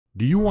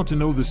Do you want to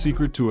know the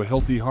secret to a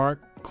healthy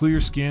heart, clear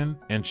skin,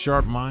 and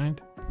sharp mind?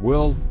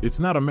 Well, it's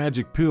not a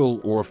magic pill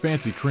or a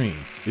fancy cream.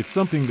 It's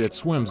something that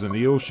swims in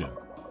the ocean.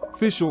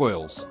 Fish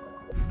oils.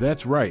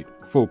 That's right,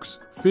 folks.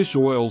 Fish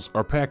oils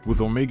are packed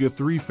with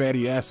omega-3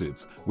 fatty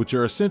acids, which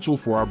are essential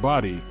for our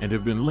body and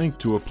have been linked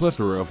to a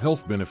plethora of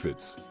health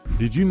benefits.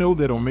 Did you know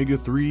that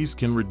omega-3s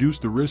can reduce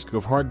the risk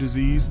of heart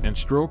disease and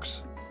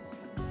strokes?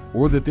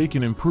 Or that they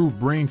can improve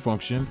brain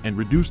function and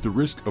reduce the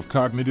risk of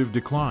cognitive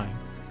decline?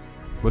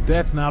 But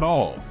that's not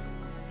all.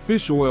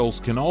 Fish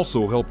oils can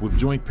also help with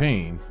joint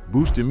pain,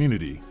 boost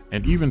immunity,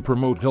 and even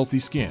promote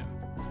healthy skin.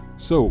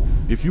 So,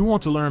 if you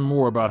want to learn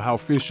more about how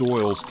fish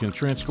oils can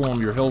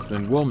transform your health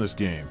and wellness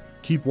game,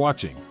 keep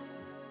watching.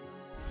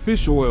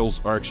 Fish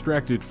oils are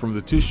extracted from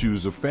the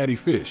tissues of fatty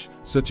fish,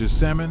 such as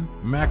salmon,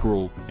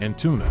 mackerel, and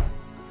tuna.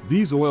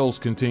 These oils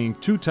contain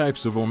two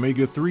types of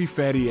omega-3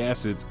 fatty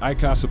acids,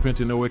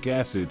 eicosapentaenoic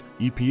acid,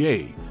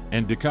 EPA,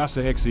 and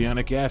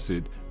docosahexaenoic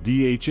acid,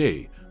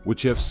 DHA,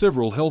 which have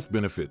several health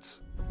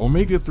benefits.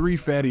 Omega-3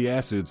 fatty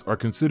acids are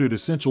considered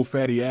essential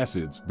fatty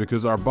acids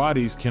because our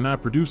bodies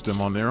cannot produce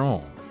them on their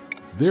own.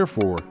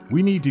 Therefore,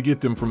 we need to get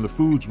them from the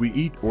foods we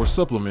eat or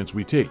supplements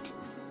we take.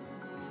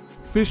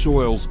 Fish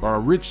oils are a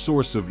rich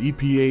source of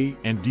EPA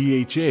and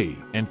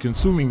DHA, and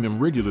consuming them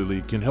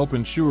regularly can help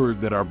ensure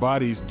that our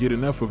bodies get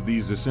enough of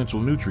these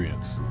essential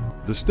nutrients.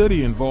 The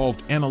study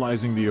involved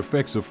analyzing the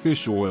effects of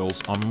fish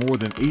oils on more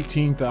than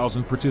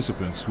 18,000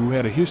 participants who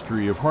had a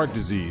history of heart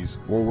disease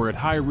or were at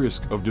high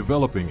risk of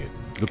developing it.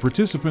 The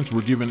participants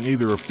were given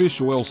either a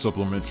fish oil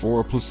supplement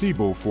or a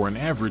placebo for an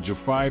average of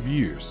 5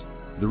 years.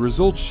 The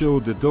results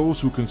showed that those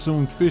who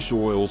consumed fish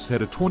oils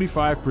had a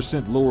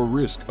 25% lower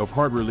risk of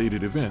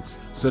heart-related events,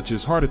 such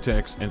as heart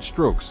attacks and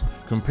strokes,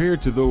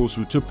 compared to those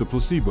who took the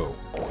placebo.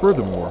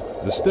 Furthermore,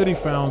 the study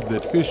found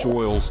that fish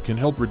oils can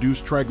help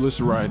reduce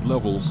triglyceride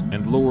levels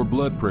and lower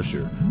blood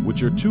pressure,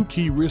 which are two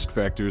key risk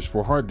factors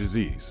for heart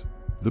disease.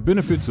 The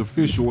benefits of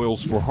fish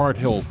oils for heart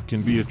health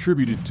can be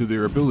attributed to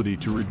their ability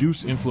to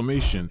reduce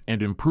inflammation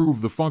and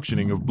improve the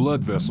functioning of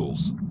blood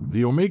vessels.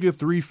 The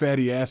omega-3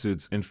 fatty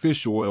acids in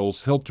fish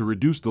oils help to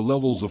reduce the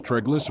levels of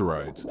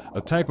triglycerides,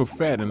 a type of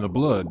fat in the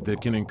blood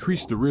that can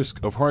increase the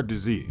risk of heart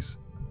disease.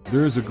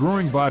 There is a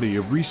growing body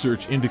of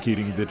research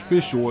indicating that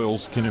fish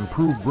oils can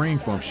improve brain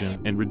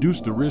function and reduce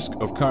the risk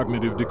of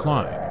cognitive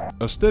decline.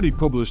 A study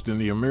published in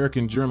the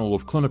American Journal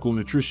of Clinical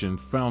Nutrition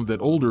found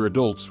that older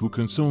adults who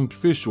consumed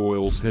fish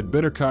oils had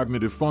better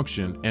cognitive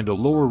function and a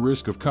lower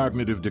risk of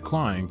cognitive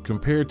decline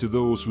compared to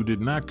those who did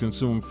not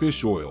consume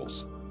fish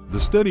oils. The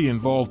study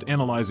involved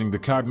analyzing the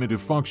cognitive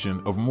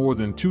function of more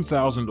than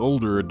 2,000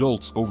 older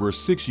adults over a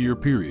 6-year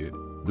period.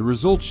 The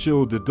results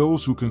showed that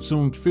those who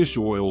consumed fish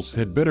oils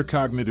had better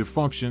cognitive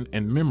function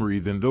and memory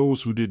than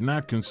those who did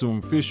not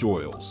consume fish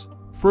oils.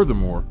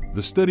 Furthermore,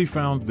 the study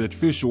found that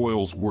fish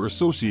oils were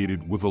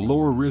associated with a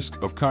lower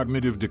risk of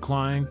cognitive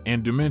decline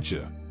and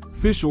dementia.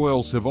 Fish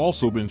oils have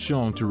also been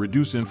shown to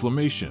reduce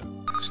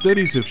inflammation.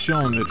 Studies have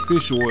shown that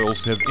fish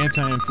oils have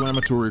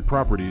anti-inflammatory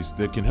properties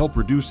that can help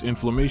reduce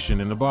inflammation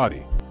in the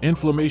body.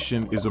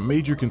 Inflammation is a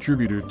major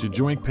contributor to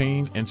joint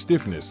pain and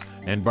stiffness,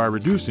 and by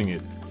reducing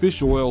it,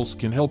 fish oils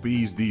can help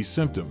ease these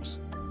symptoms.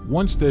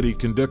 One study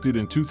conducted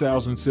in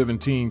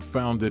 2017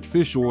 found that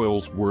fish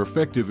oils were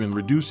effective in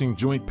reducing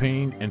joint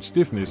pain and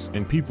stiffness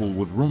in people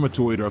with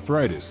rheumatoid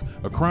arthritis,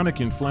 a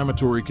chronic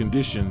inflammatory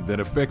condition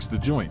that affects the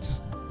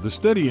joints. The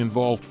study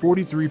involved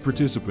 43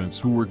 participants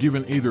who were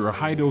given either a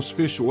high-dose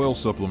fish oil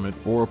supplement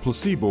or a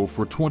placebo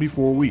for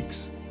 24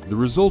 weeks. The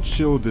results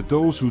showed that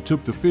those who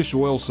took the fish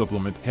oil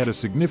supplement had a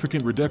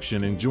significant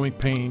reduction in joint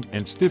pain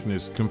and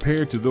stiffness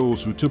compared to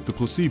those who took the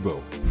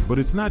placebo. But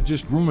it's not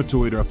just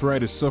rheumatoid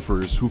arthritis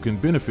sufferers who can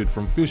benefit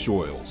from fish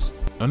oils.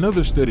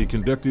 Another study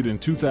conducted in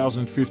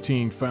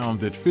 2015 found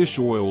that fish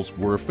oils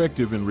were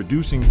effective in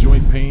reducing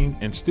joint pain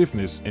and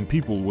stiffness in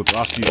people with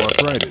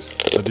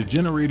osteoarthritis, a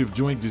degenerative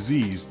joint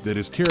disease that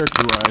is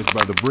characterized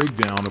by the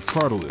breakdown of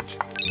cartilage.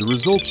 The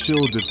results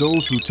showed that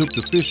those who took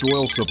the fish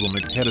oil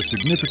supplement had a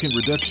significant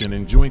reduction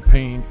in joint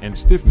pain and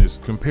stiffness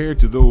compared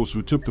to those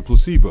who took the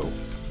placebo.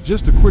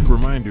 Just a quick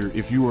reminder,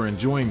 if you are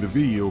enjoying the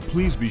video,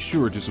 please be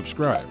sure to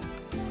subscribe.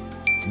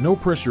 No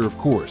pressure, of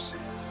course.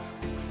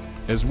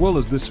 As well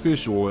as this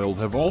fish oil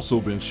have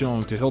also been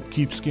shown to help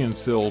keep skin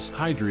cells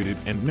hydrated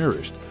and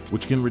nourished,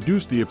 which can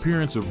reduce the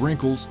appearance of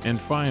wrinkles and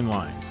fine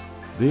lines.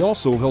 They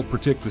also help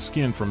protect the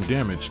skin from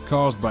damage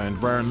caused by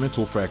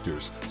environmental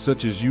factors,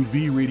 such as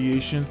UV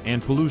radiation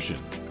and pollution.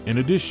 In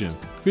addition,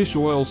 fish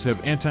oils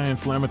have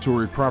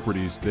anti-inflammatory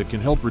properties that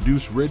can help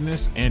reduce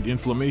redness and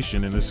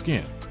inflammation in the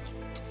skin.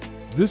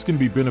 This can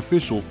be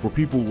beneficial for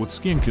people with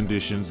skin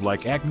conditions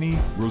like acne,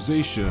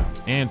 rosacea,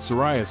 and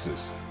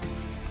psoriasis.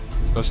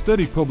 A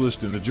study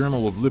published in the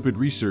Journal of Lipid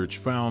Research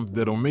found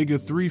that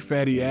omega-3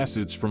 fatty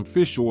acids from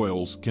fish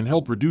oils can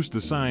help reduce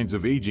the signs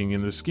of aging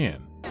in the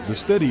skin. The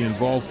study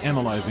involved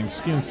analyzing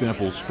skin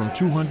samples from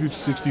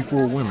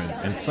 264 women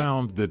and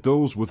found that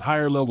those with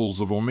higher levels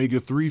of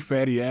omega-3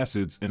 fatty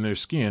acids in their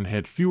skin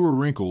had fewer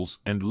wrinkles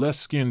and less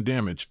skin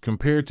damage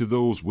compared to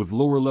those with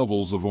lower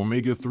levels of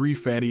omega-3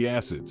 fatty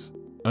acids.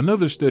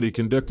 Another study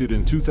conducted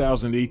in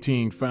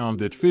 2018 found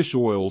that fish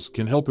oils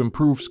can help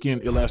improve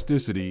skin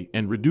elasticity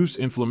and reduce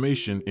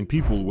inflammation in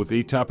people with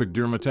atopic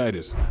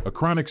dermatitis, a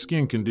chronic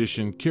skin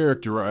condition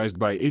characterized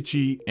by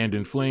itchy and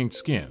inflamed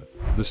skin.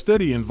 The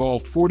study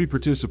involved 40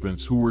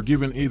 participants who were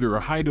given either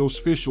a high-dose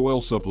fish oil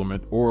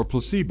supplement or a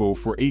placebo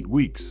for 8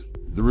 weeks.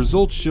 The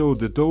results showed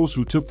that those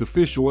who took the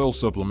fish oil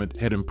supplement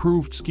had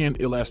improved skin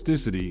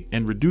elasticity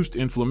and reduced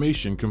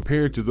inflammation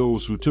compared to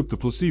those who took the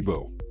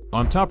placebo.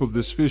 On top of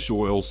this, fish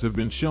oils have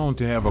been shown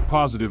to have a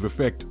positive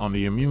effect on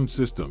the immune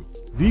system.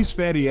 These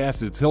fatty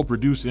acids help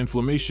reduce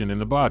inflammation in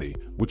the body,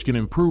 which can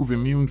improve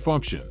immune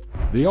function.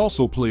 They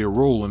also play a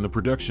role in the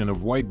production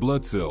of white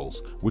blood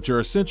cells, which are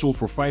essential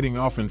for fighting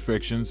off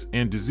infections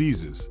and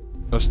diseases.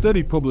 A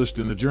study published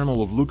in the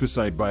Journal of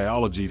Leukocyte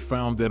Biology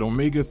found that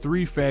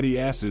omega-3 fatty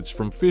acids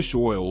from fish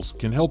oils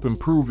can help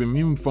improve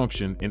immune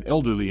function in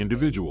elderly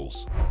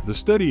individuals. The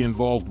study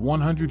involved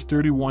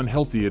 131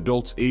 healthy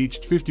adults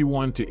aged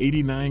 51 to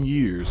 89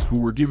 years who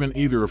were given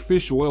either a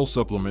fish oil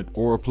supplement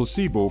or a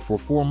placebo for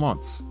 4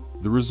 months.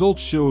 The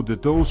results showed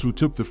that those who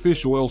took the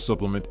fish oil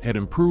supplement had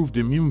improved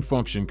immune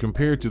function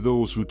compared to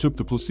those who took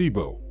the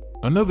placebo.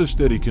 Another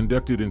study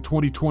conducted in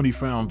 2020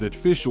 found that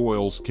fish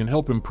oils can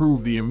help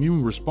improve the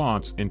immune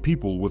response in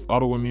people with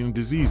autoimmune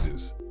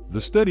diseases.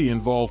 The study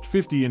involved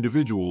 50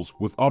 individuals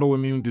with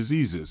autoimmune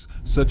diseases,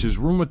 such as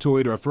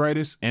rheumatoid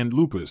arthritis and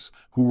lupus,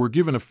 who were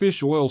given a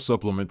fish oil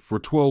supplement for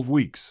 12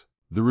 weeks.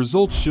 The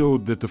results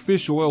showed that the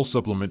fish oil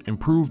supplement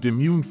improved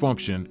immune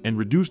function and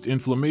reduced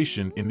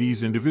inflammation in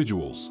these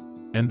individuals.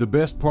 And the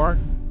best part?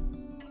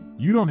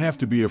 You don't have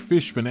to be a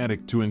fish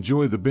fanatic to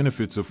enjoy the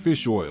benefits of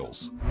fish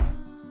oils.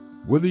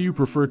 Whether you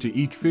prefer to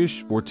eat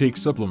fish or take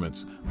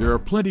supplements, there are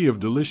plenty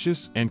of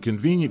delicious and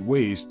convenient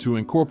ways to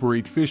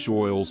incorporate fish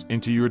oils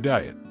into your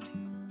diet.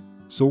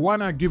 So why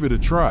not give it a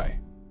try?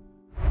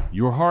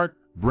 Your heart,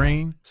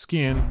 brain,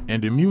 skin,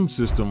 and immune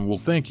system will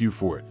thank you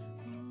for it.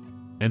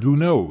 And who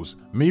knows,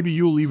 maybe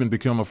you'll even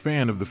become a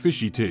fan of the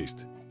fishy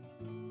taste.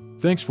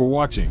 Thanks for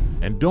watching,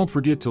 and don't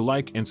forget to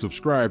like and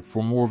subscribe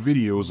for more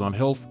videos on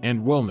health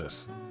and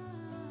wellness.